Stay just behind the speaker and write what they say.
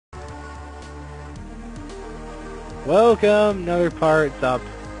Welcome, another part's up.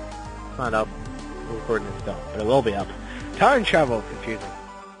 It's not up. We're recording it still, but it will be up. Time travel, confusing.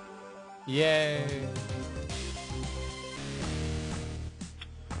 Yay!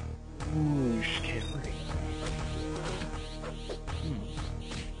 Ooh, Scanley.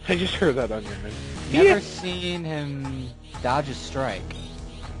 I just heard that on your end. Never seen him dodge a strike.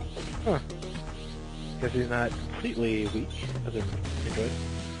 Huh. Because he's not completely weak, other than good.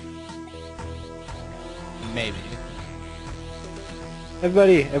 Maybe.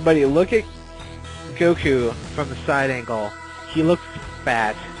 Everybody, look at Goku from the side angle. He looks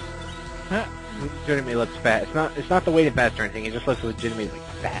fat. Legitimately looks fat. It's not the way to best or anything. He just looks legitimately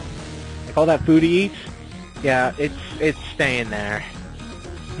fat. Like all that food he eats, yeah, it's staying there.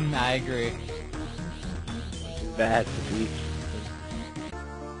 I agree. Bad to eat.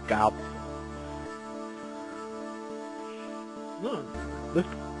 Gulp. Look,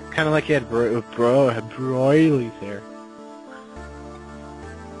 kind of like he had broilies there.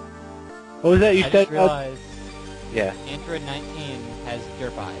 What was that you said? I just realized Yeah. Android 19 has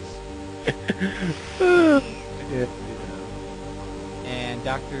derp eyes. Yeah. And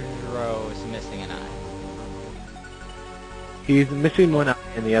Dr. Gero is missing an eye. He's missing one eye,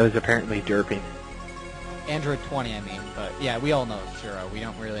 and the other's apparently derping. Android 20, I mean, but yeah, we all know it's Gero. We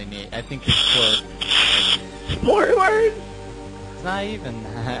don't really need. I think it's for. Spoilers! It's not even.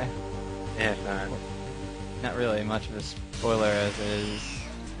 Yeah, it's not. Not really much of a spoiler as it is.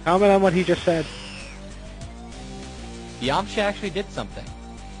 Comment on what he just said. Yamcha actually did something.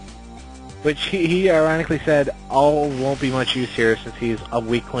 Which he ironically said, all won't be much use here since he's a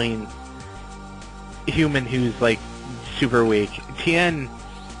weakling human who's, like, super weak. Tien,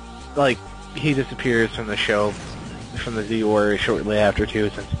 like, he disappears from the show, from the Z Warrior shortly after, too,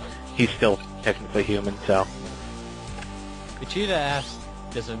 since he's still technically human, so. Vegeta asked,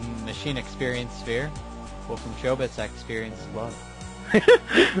 does a machine experience fear? Well, from Chobits, I experience love.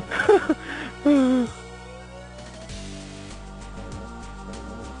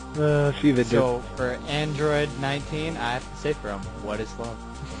 See the So, for Android 19, I have to say for him, what is love?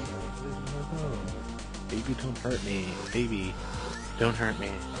 Baby, don't hurt me. Baby, don't hurt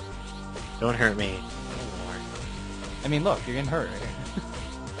me. Don't hurt me. I mean, look, you're getting hurt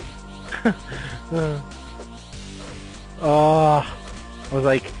right here. Oh, I was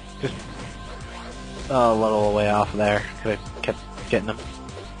like, just a little way off there. Could have kept getting them.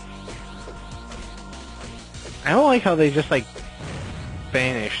 I don't like how they just, like,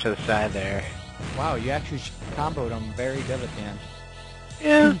 vanish to the side there. Wow, you actually comboed him very good at the end.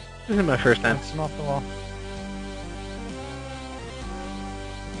 Yeah, this isn't my first time. That's off the wall.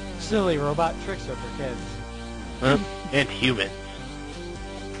 Silly robot tricks are for kids. And humans.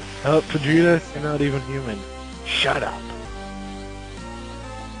 Oh, Vegeta, you're not even human. Shut up.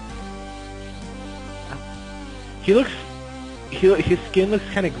 His skin looks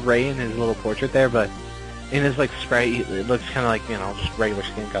kind of gray in his little portrait there, but in his, like, sprite, it looks kind of like, you know, just regular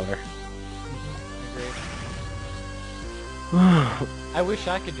skin color. I wish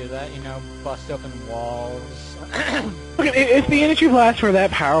I could do that, you know, bust open walls. Look, if the energy blasts were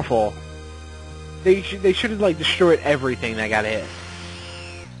that powerful, they should have, like, destroyed everything that got hit.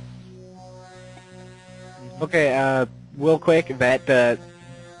 Okay, real quick, that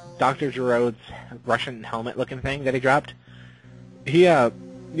Dr. Gero's Russian helmet-looking thing that he dropped,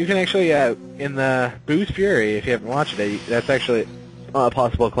 you can actually, in the Boo's Fury, if you haven't watched it, that's actually a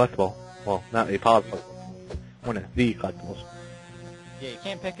possible collectible. Well, not a possible, one of the collectibles. Yeah, you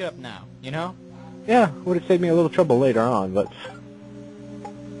can't pick it up now, you know? Yeah, would have saved me a little trouble later on, but...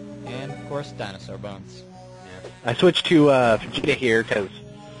 And, of course, dinosaur bones. Yeah. I switched to Vegeta here, because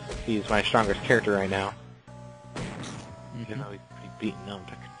he's my strongest character right now. Even though he's pretty beaten up,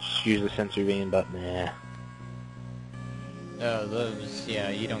 I could just use the sensory beam, but nah. Oh, those, yeah,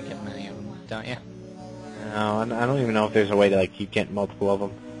 you don't get many of them, don't you? No, I don't even know if there's a way to, like, keep getting multiple of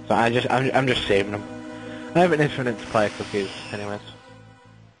them. So I'm just saving them. I have an infinite supply of cookies, anyways.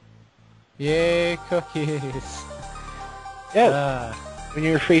 Yay, cookies! Yeah, when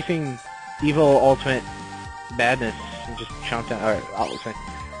you're facing evil ultimate badness, you just chomp down, or ultimate.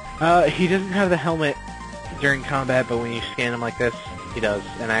 He doesn't have the helmet during combat, but when you scan him like this, he does.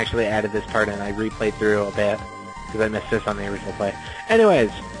 And I actually added this part and I replayed through a bit, because I missed this on the original play.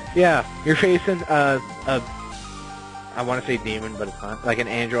 Anyways, yeah, you're facing I want to say demon, but it's not, like an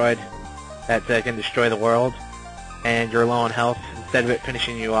android that can destroy the world, and you're low on health. Instead of it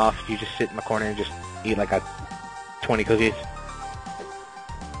finishing you off, you just sit in the corner and just eat like 20 cookies.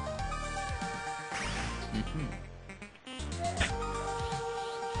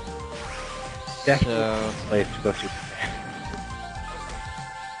 Definitely place to go through.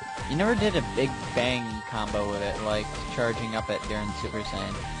 You never did a big bang combo with it, like charging up it during Super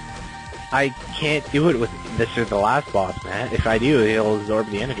Saiyan. I can't do it with this or the last boss, man. If I do, he'll absorb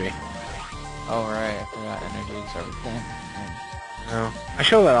the energy. Oh right, I forgot energy absorb then. No. I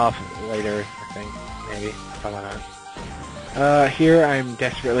show that off later, I think. Maybe. Probably not. Here I'm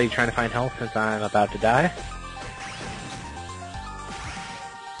desperately trying to find health since I'm about to die.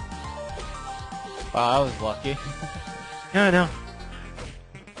 Wow, I was lucky. No, I know.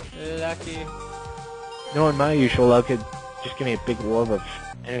 Lucky. Knowing my usual luck could just give me a big lobe of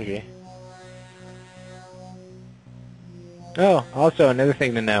energy. Oh, also another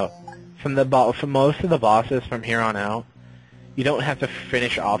thing to note. From most of the bosses from here on out, you don't have to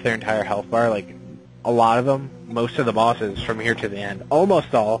finish off their entire health bar. Like, a lot of them, most of the bosses from here to the end,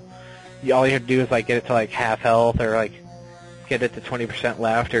 almost all you have to do is like get it to like half health, or like get it to 20%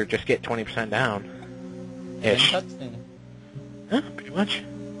 left, or just get 20% down. Ish. Huh, pretty much.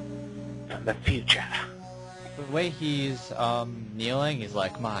 From the future. The way he's kneeling, he's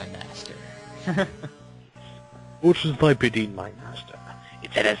like, my master. Which is my bidding, my master.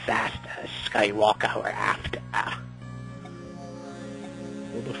 It's a disaster, Skywalker we're after.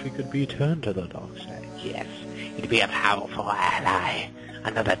 What if he could be turned to the dark side? Yes, he'd be a powerful ally.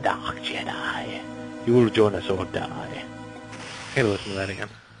 Another dark Jedi. You will join us or die. Hey, listen to that again.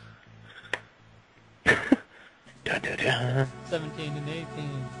 Dun, dun, dun. 17 and 18.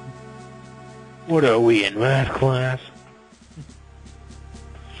 What are we in math class?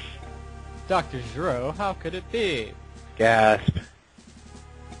 Dr. Zero, how could it be? Gasp.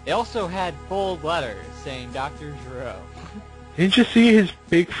 They also had bold letters saying Dr. Zero. Didn't you see his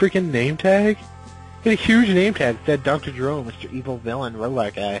big freaking name tag? He had a huge name tag that said Dr. Jerome, Mr. Evil Villain,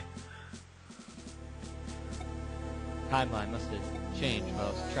 Robot Guy. Timeline must have changed while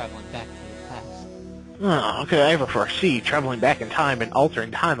I was traveling back to the past. Oh, how could I ever foresee traveling back in time and altering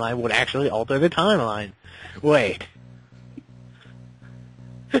timeline would actually alter the timeline? Wait.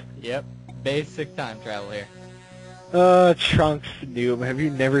 Yep, basic time travel here. Trunks, noob, have you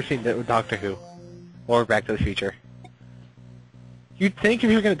never seen Doctor Who? Or Back to the Future? You'd think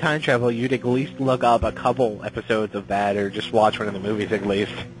if you're going to time travel, you'd at least look up a couple episodes of that, or just watch one of the movies at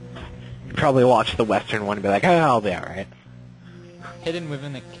least. You'd probably watch the Western one and be like, oh, I'll be alright. Hidden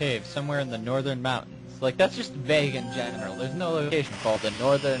within a cave somewhere in the northern mountains. Like, that's just vague in general. There's no location called the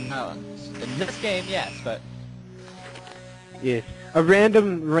Northern Mountains. In this game, yes, but... Yes. A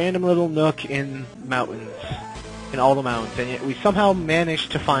random little nook in mountains. In all the mountains. And yet we somehow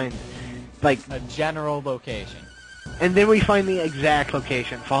managed to find, like... a general location. And then we find the exact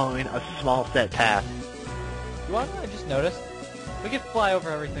location following a small set path. You want to know what I just noticed? We can fly over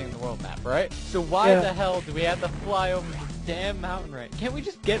everything in the world map, right? So why the hell do we have to fly over this damn mountain range? Can't we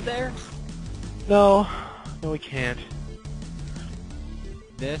just get there? No. No, we can't.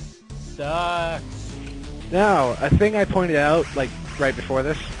 This sucks. Now, a thing I pointed out, like, right before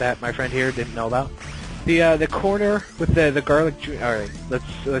this, that my friend here didn't know about. The corner with the garlic... Alright,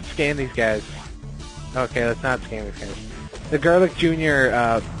 let's scan these guys. Okay, let's not scan these guys. The Garlic Jr.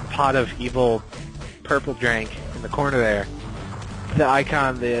 Pot of evil purple drink in the corner there. The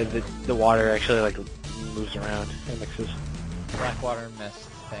icon, the water actually like moves around and mixes. Blackwater mist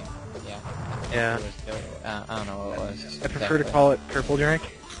thing. Yeah. Yeah. I don't know what it was. I prefer to call it purple drink.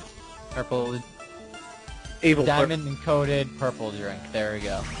 Purple. Evil. Diamond encoded purple drink. There we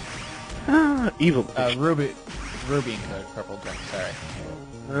go. Evil. Ruby encoded purple drink.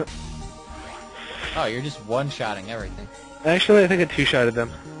 Sorry. Oh, you're just one-shotting everything. Actually, I think I two-shotted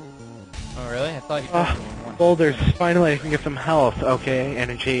them. Oh, really? I thought you did one. Boulders. Finally, I can get some health. Okay,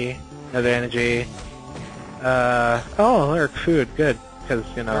 energy. Another energy. Oh, there's food. Good. Because,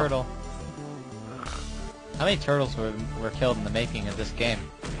 you know... Turtle. How many turtles were killed in the making of this game?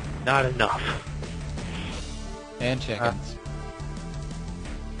 Not enough. And chickens.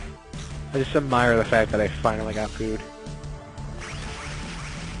 I just admire the fact that I finally got food.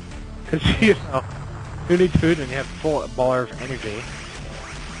 Because, you know, who needs food when you have full bar of energy?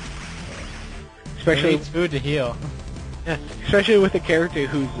 Especially Who needs food to heal. Yeah, especially with a character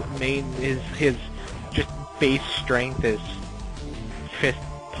whose main is his just base strength is fist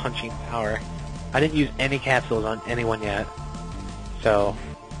punching power. I didn't use any capsules on anyone yet, so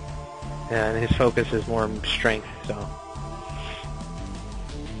and his focus is more strength. So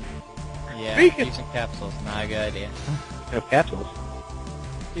yeah, using capsules not a good idea. No capsules.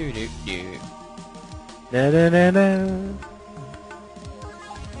 Do do do. Na na na na.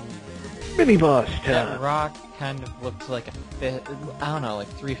 Mini boss time. That rock kind of looks like a I don't know, like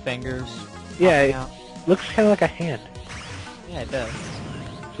 3 fingers. Yeah, it looks kind of like a hand. Yeah, it does.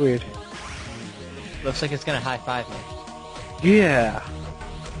 It's weird. Looks like it's gonna high-five me. Yeah.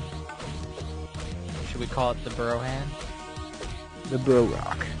 we call it the burrow hand? The Bro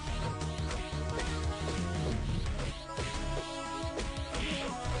Rock.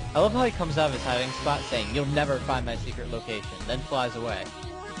 I love how he comes out of his hiding spot saying, "You'll never find my secret location," then flies away.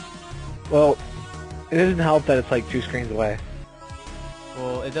 Well, it doesn't help that it's like 2 screens away.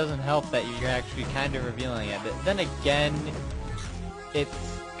 Well, it doesn't help that you're actually kind of revealing it, but then again, it's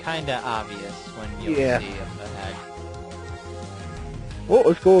kind of obvious when you see up ahead. Oh,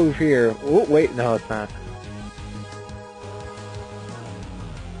 let's go over here. Oh, wait, no, it's not.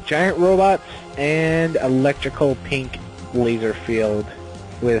 Giant robots and electrical pink laser field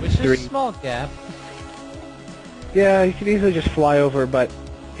with Which 3... is a small gap. Yeah, you could easily just fly over, but,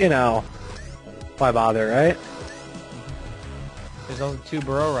 you know, why bother, right? There's also 2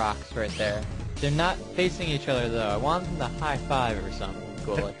 burrow rocks right there. They're not facing each other, though. I want them to high-five or something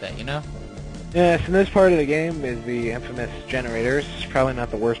cool like that, you know? Yes, and this part of the game is the infamous generators. Probably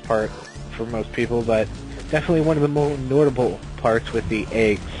not the worst part for most people, but definitely one of the more notable parts with the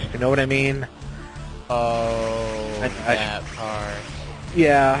eggs. You know what I mean? Oh, that part.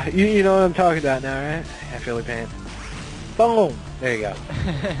 Yeah, you know what I'm talking about now, right? I feel the pain. Boom! There you go.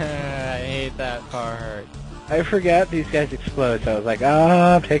 I hate that part. I forgot these guys explode, so I was like,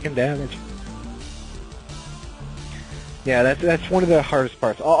 I'm taking damage. Yeah, that's one of the hardest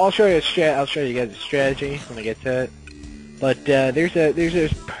parts. I'll show you I'll show you guys a strategy when I get to it. But there's a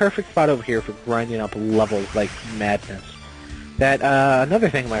perfect spot over here for grinding up levels like madness. That another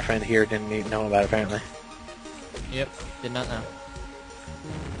thing my friend here didn't even know about apparently. Yep, did not know.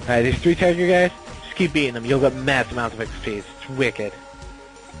 Alright, these 3 tiger guys, just keep beating them. You'll get massive amounts of XP. It's wicked.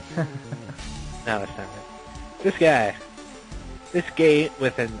 No, that's not it. This guy. This gate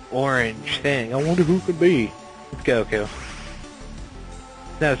with an orange thing. I wonder who could be. It's Goku.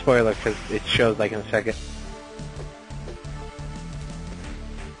 It's not a spoiler because it shows like in a second.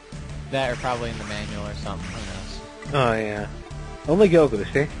 That or probably in the manual or something, who knows. Oh yeah. Only Goku,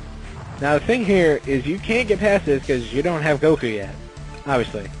 see? Now the thing here is you can't get past this because you don't have Goku yet.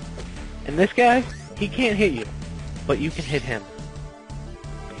 Obviously. And this guy, he can't hit you. But you can hit him.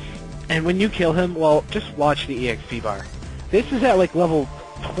 And when you kill him, well, just watch the EXP bar. This is at like level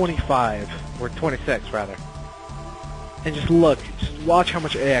 25, or 26 rather. And just look, just watch how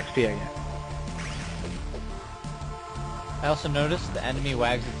much EXP I get. I also noticed the enemy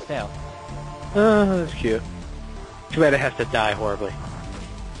wags its tail. Oh, that's cute. Too bad it has to die horribly.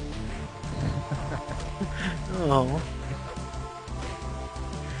 Oh.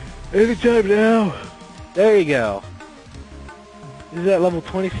 Anytime now. There you go. This is at level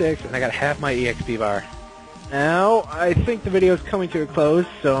 26, and I got half my EXP bar. Now, I think the video is coming to a close,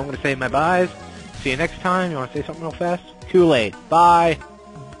 so I'm going to say my byes. See you next time. You want to say something real fast? Too late. Bye.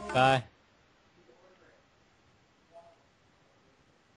 Bye.